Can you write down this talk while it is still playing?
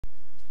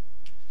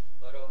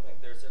don't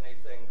think there's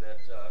anything that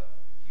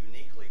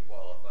uniquely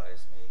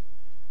qualifies me,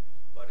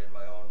 but in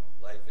my own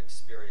life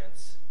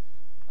experience,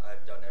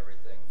 I've done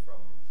everything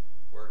from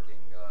working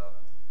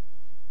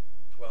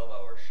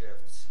 12-hour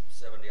shifts,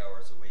 70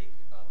 hours a week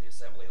on